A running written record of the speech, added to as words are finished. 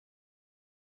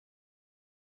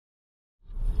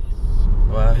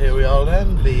Well, here we are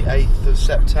then, the 8th of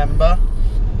September.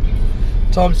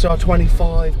 Time to our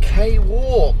 25k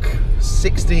walk.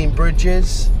 16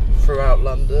 bridges throughout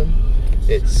London.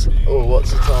 It's, oh,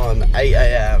 what's the time? 8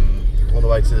 AM on the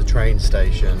way to the train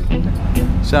station.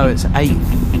 So it's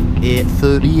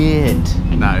 8:38.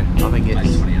 No, I think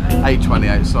it's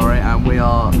 8:28, sorry, and we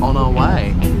are on our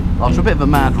way. After a bit of a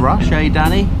mad rush, eh,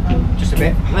 Danny? Just a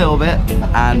bit. A little bit.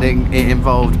 And it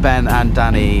involved Ben and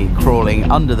Danny crawling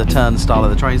under the turnstile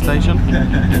of the train station.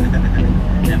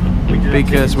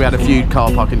 Because we had a few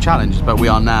car parking challenges, but we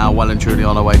are now well and truly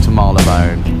on our way to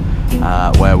Marylebone,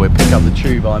 where we'll pick up the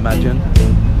tube, I imagine,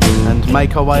 and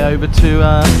make our way over to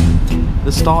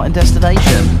the starting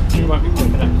destination. You won't be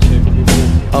walking up the tube, you'll be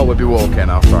walking. Oh, we'll be walking,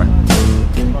 oh, sorry.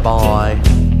 Bye.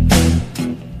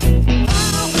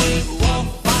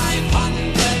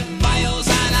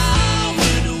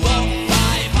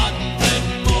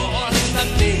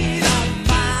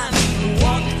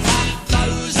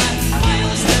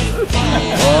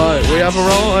 We have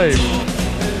arrived.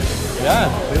 Yeah,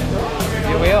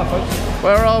 here we are, folks.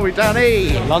 Where are we,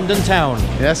 Danny? London town.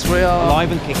 Yes, we are.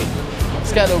 Alive and kicking.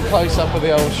 Let's get a little close up of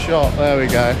the old shop. There we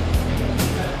go.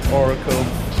 Oracle.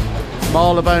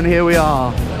 Marylebone, here we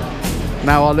are.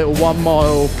 Now our little 1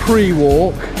 mile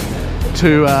pre-walk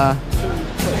to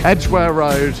Edgware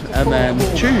Road and then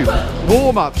tube.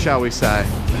 Warm up, shall we say.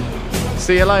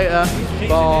 See you later.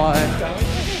 Bye.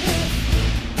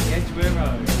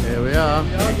 Here we are.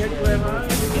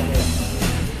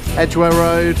 Edgware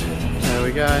Road. There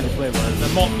we go. The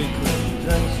Motley Crew.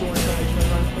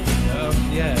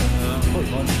 Yeah.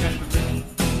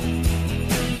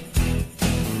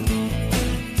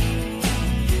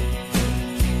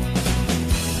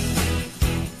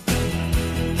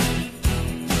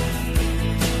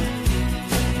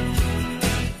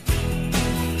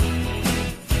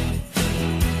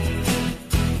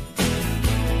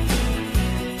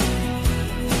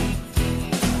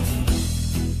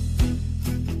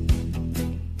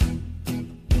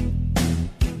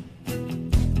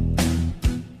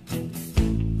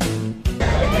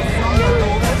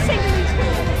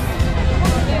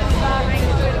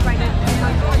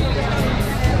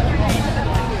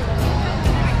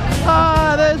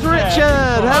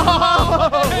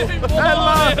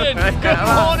 Hello. Good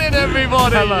morning,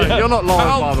 everybody. Hello. You're not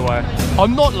live, by the way.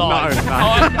 I'm not live. No.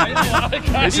 Oh,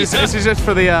 okay. This is just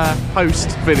for the post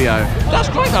video. That's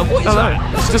great, man. What is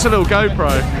that? It's just a little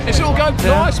GoPro. It's all going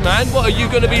nice, man. What are you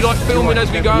going to be like filming as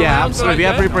we go? Yeah, around, absolutely.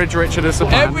 like, Every bridge, Richard, is the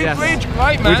plan. Every yes. bridge,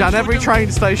 great, man. We've done every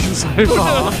train station so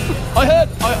far.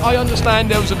 I understand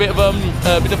there was a bit of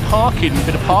parking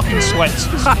sweats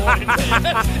this morning.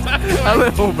 A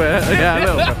little bit, yeah, a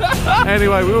little bit.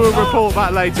 Anyway, we will report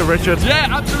back later, Richard. Yeah,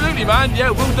 absolutely, man.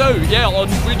 Yeah, we'll do. Yeah, on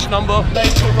bridge number.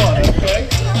 Later on, okay?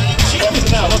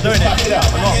 I'm not doing it. Back it up.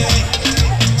 I'm not.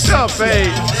 Stop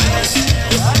it.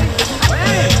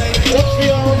 Watch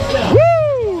the arms down.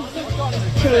 Woo!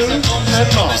 2 and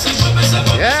march.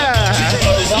 Yeah.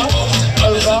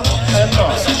 Over and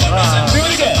march. Do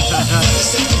it again.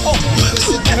 Oh.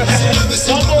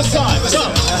 One more time.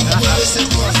 Jump.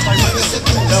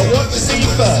 Now what to see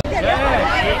first?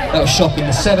 That was shocking.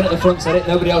 The 7 at the front said it,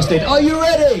 nobody else did. Are you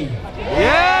ready?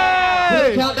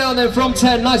 Yay! Count down then from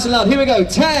 10, nice and loud. Here we go.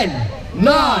 10,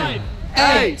 9,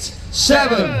 8,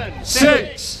 7,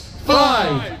 6,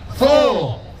 5,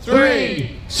 4,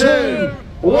 3, 2,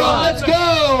 1. Let's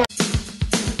go!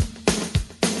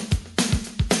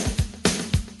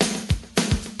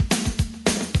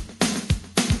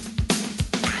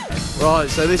 Right,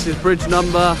 so this is bridge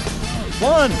number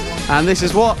 1. And this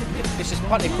is what? This is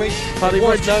Putney Bridge. Putney it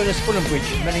was Bridge. known as Fulham Bridge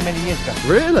many years ago.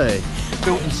 Really?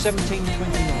 Built in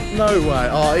 1729. No way.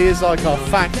 Oh, he is like our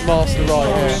fact master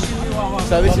right here.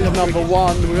 So this is number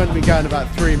 1. We're going to be going about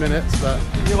 3 minutes, but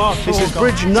this is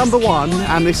bridge number 1,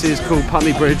 and this is called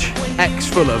Putney Bridge ex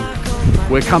Fulham.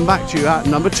 We'll come back to you at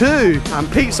number 2,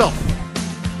 and peace off.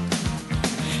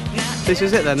 This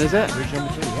is it then, is it? Bridge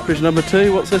number 2, yeah. Bridge number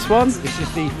 2. What's this one? This is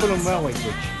the Fulham Railway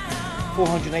Bridge.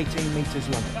 418 metres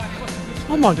long.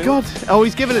 Oh my God! Oh,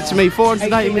 he's given it to me.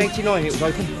 480 metres. 1889 it was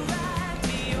open.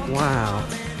 Wow.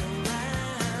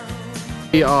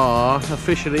 We are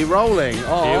officially rolling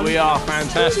on. Here we are,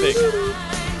 fantastic.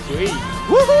 Sweet.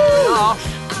 Woohoo!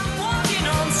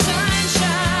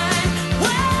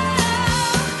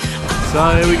 So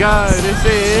here we go. This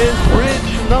is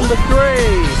bridge number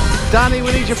 3. Danny,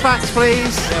 we need your facts,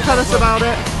 please. Tell us about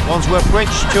it. Wandsworth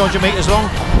Bridge, 200 metres long,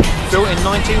 built in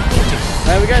 1940.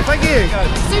 There we go. Thank you.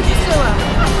 Super sewer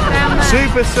down there.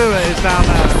 Super sewer is down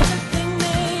there.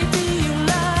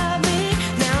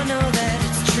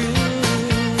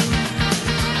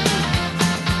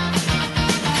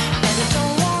 And it don't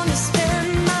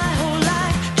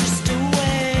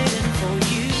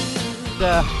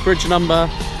Bridge number?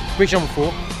 Bridge number 4,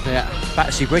 Yeah.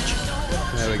 Battersea Bridge,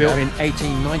 There we built go. in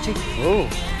 1890, Oh,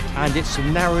 and it's the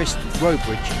narrowest road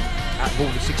bridge out of all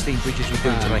the 16 bridges we're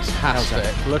doing today. How's that?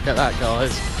 fantastic. Look at that,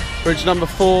 guys. Bridge number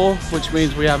 4, which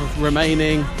means we have a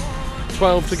remaining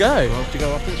 12 to go. 12 to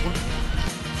go after this one.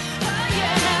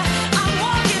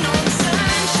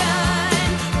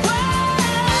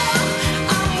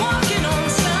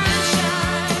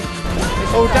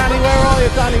 Oh, Danny, where are you,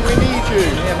 Danny? We need you.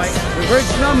 Yeah, mate. Bridge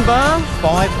number?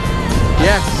 5,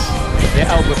 Yes. the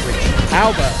Albert Bridge.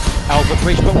 Albert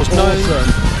Bridge, but was known Awesome.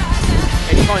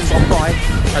 in time gone by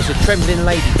as the Trembling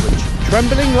Lady Bridge.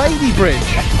 Trembling Lady Bridge.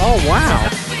 Oh, wow.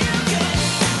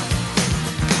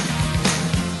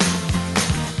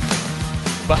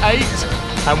 For 8,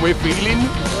 and we're feeling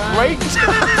great.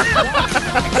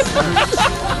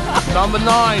 Number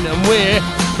 9, and we're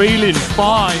feeling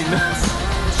fine.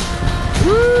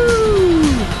 Woo!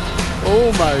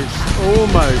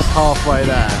 Almost halfway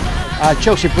there.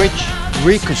 Chelsea Bridge,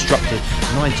 reconstructed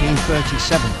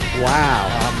 1937. Wow.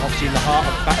 Obviously in the heart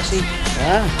of Battersea.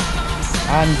 Yeah.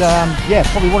 And yeah,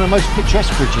 probably one of the most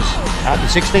picturesque bridges out of the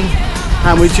 16.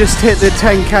 And we just hit the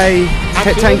 10k.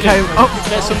 Hit 10k. Oh,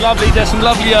 There's some lovely picturesque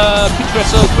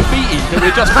graffiti that we're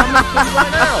just coming to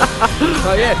right now.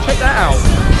 So yeah, check that out.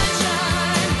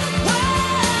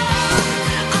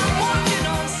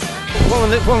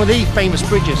 One of the famous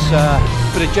bridges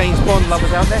for the James Bond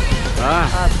lovers out there.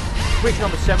 Bridge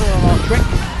number 7 on our trek,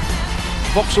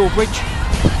 Vauxhall Bridge.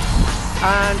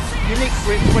 And unique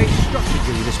for its way it's structured,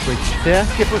 really, this bridge. yeah.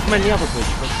 Different from any other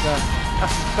bridge, but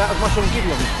that's about as much I can give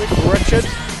you on this bridge. Richard,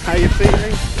 how you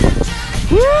feeling?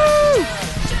 Woo!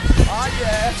 Oh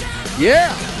yeah.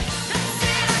 Yeah.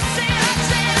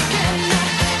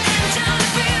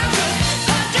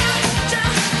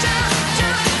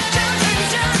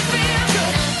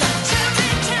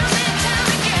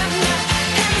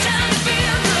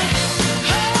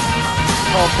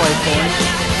 Halfway point.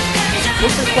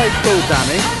 What's this place called,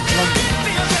 Danny?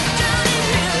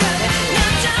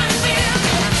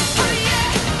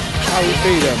 How you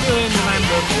feeling?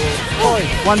 Oi,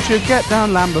 once you get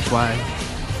down Lambeth Way.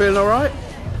 Feeling alright?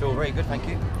 Feel very good, thank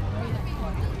you.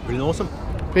 Feeling awesome.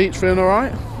 Pete, feeling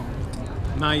alright?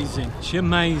 Amazing. She's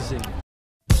amazing.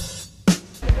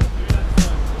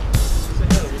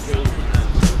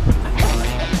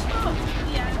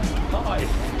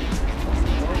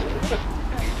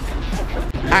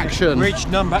 Action. Bridge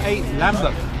number 8,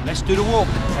 Lambeth. Let's do the walk,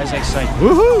 as they say.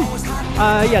 Woohoo!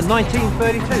 Yeah,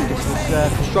 1932 this was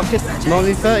constructed.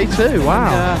 1932,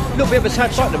 wow. A little bit of a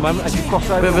sad sight at the moment as you cross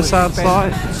over. Bit of a with sad Ben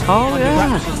sight. Oh, on the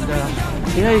yeah. wraps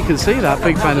and, Yeah, you can see that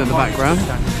Big Ben in the background.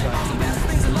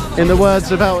 In the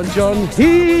words of Elton John,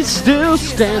 he's still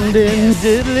standing.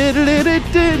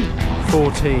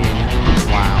 14.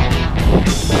 Wow.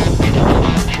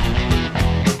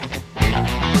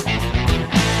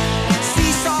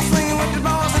 Seesaw swinging with the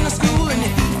balls in the school and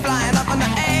your feet flying up in the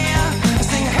air.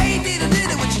 Sing hey diddle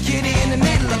diddle with your kitty in the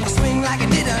middle of the swing like it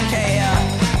didn't care.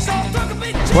 So took a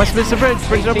big Westminster Bridge,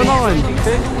 bridge number 9.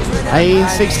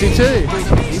 1862.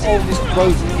 the oldest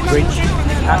road bridge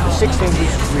out of the 16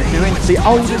 bridges we're doing. The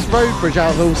oldest road bridge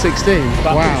out of all 16.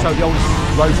 But Wow. also the oldest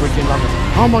road bridge in London.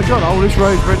 Oh my god, oldest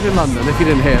road bridge in London, if you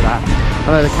didn't hear that. I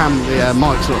know the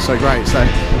mic's not so great, so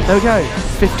there we go.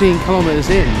 15 kilometres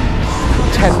in,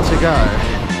 10 to go.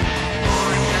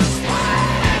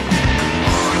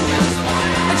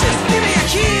 just give me a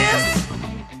kiss.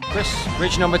 Chris,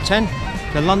 bridge number 10,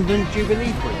 the London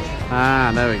Jubilee Bridge.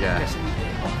 Ah, there we go.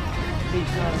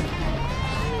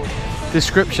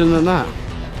 Description than that.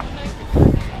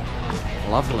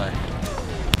 Lovely.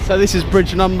 So this is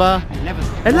bridge number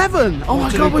 11. Oh my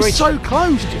Waterloo god, we're Bridge. so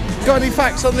close. Got any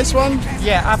facts on this one?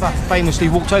 Yeah, ABBA famously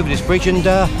walked over this bridge and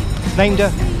named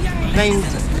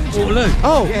Waterloo.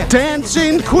 Oh, Yeah.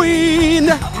 Dancing Queen.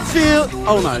 Feel.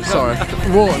 Oh no, sorry.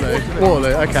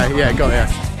 Waterloo. Okay, yeah, got it.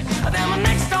 Then my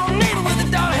next door neighbor with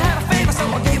the daughter had a favor, so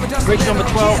I gave her just Bridge number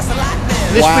 12. yes, I like that.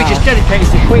 This Wow. bridge is dedicated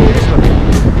to Queen Elizabeth. And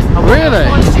one of Really? the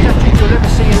finest statues you'll ever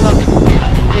see in London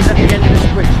is at the end of this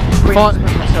bridge. Queen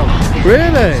Elizabeth herself.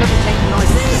 Really?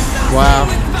 1792. Wow.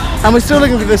 And we're still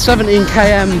looking for the 17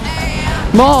 km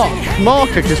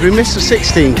marker because we missed the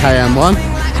 16 km one.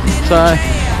 So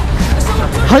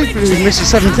hopefully we missed the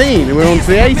 17 and we're on to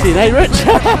the 18, eh Rich?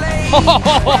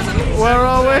 Where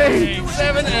are we?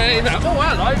 17. Oh,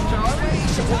 hello,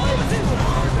 Charlie.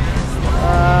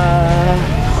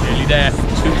 Nearly there. 2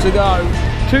 to go.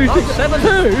 2 to 7.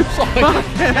 2?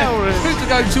 Sorry. 2 to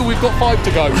go till we've got 5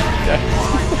 to go. Yeah.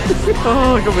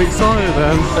 Oh, I got me excited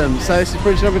then. So this is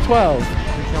bridge number 12.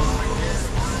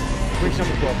 Bridge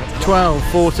number 12. 12,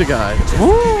 4 to go.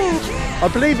 Woo! I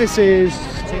believe this is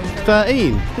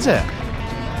 13, is it?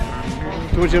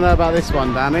 What do you know about this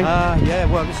one, Danny? Yeah,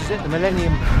 well, this is it, the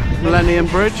Millennium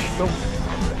Bridge. The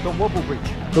Wobble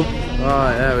Bridge.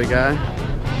 Right, there we go.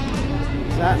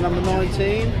 Is that number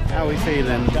 19? How are we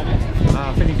feeling?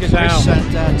 Feeling good, Chris,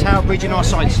 and Tower Bridge in our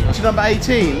sights. To number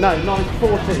 18? No,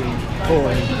 14.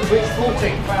 Bridge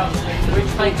 14. Bridge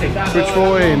 14. Bridge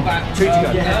 14. 2 to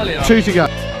go. 2 to go.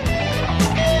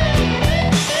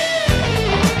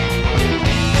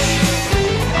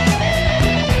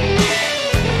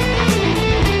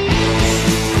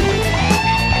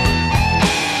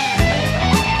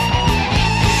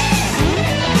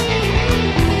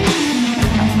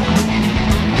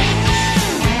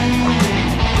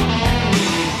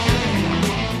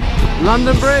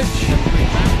 London Bridge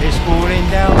It's falling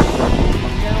down.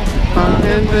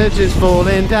 London Bridge is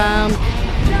falling down.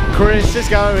 Chris is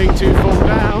going to fall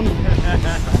down.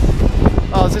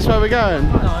 Oh, is this where we're going?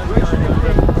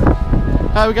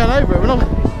 Oh, we're going over it. We're not.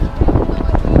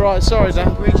 Right, sorry,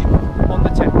 Dan. Bridge on the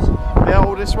Thames. The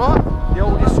oldest what? The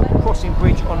oldest crossing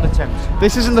bridge on the Thames.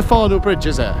 This isn't the final bridge,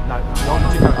 is it? No, one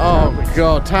to go. Oh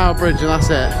God, Tower Bridge, and that's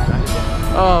it.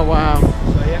 Oh wow.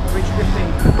 So yeah, Bridge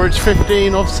 15. Bridge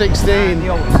 15 of 16. The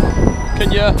oldest.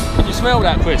 Can you smell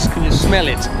that, Chris? Can you smell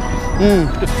it?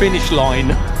 The finish line.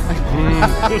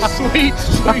 The sweet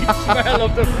smell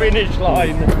of the finish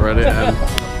line. Brilliant.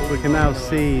 We can now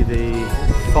see the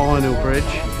final bridge,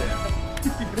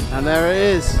 and there it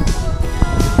is.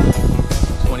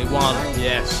 21.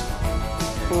 Yes.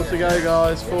 4 to go,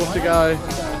 guys. 4 to go.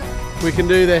 We can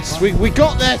do this. We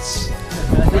got this.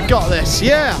 We got this.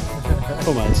 Yeah.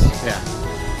 Almost. Yeah.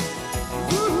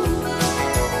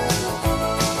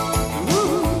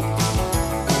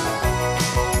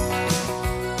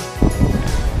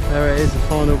 There it is, the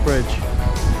final bridge.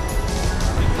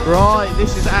 Right,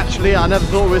 this is actually, I never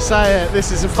thought we'd say it,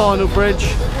 this is the final bridge.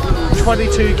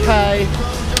 22k.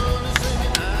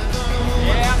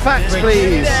 Facts,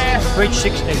 please. Bridge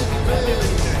 16.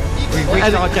 We've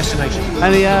reached our destination.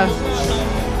 Any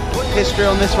history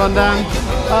on this one, Dan?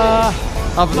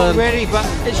 Other Not than really, but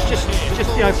it's just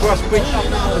you know, for us bridge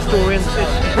historians,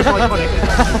 it's iconic.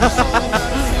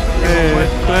 yeah,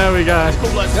 there we go.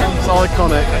 It's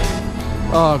iconic.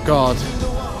 Oh God,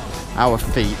 our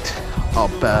feet are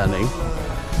burning.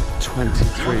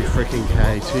 23 freaking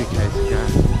K, 2K to go.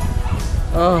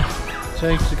 Oh,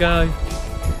 2 to go.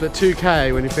 but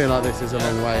 2K when you feel like this is a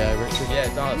long way over. Yeah,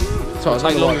 it does. So I was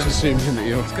take like longer. assuming that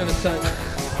you're. It's going to take.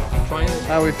 Training.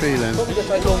 How are we feeling? Probably going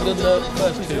to take longer than the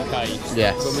first 2K.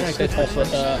 Yes. When we set off at.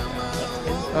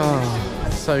 Oh,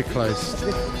 so close.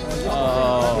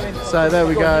 Oh. So there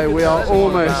we go. We are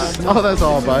almost. Oh, there's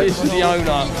our boat. This is the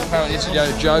owner. Apparently, it's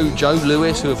Joe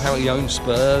Lewis, who apparently owns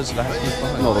Spurs. Not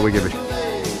that we give it.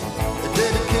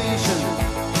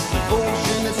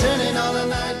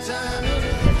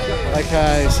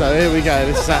 Okay, so here we go.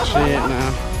 This is actually it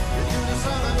now.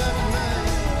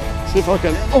 See if I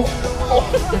can.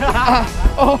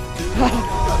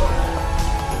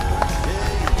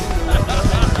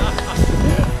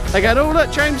 Again, oh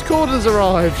look, James Corden's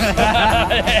arrived.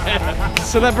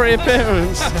 Celebrity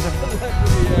appearance.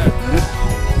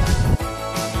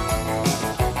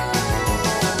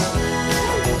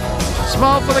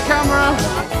 Smile for the camera.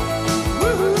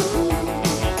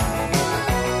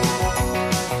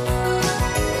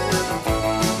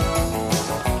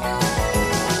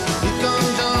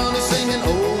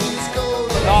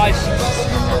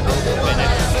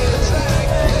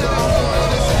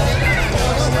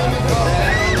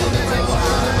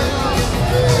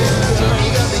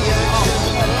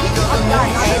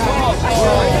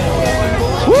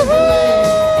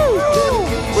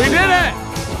 We did it!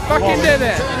 Fucking did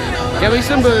it! Give me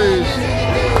some booze.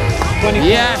 20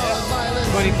 yes!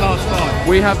 20 past 5.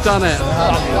 We have done it.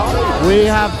 We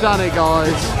have done it,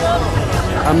 guys.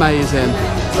 Amazing.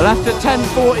 We left at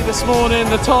 10:40 this morning.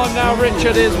 The time now,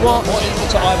 Richard, is what?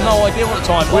 I have no idea what the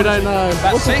time was. We don't know.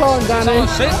 About What's 6? the time, Danny?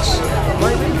 It's like 6,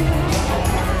 maybe?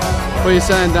 What are you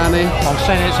saying, Danny? I'm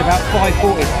saying it's about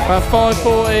 5:40. About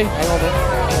 5:40.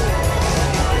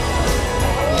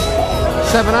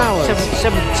 7 hours.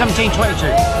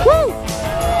 17:22. Woo!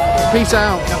 Peace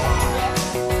out.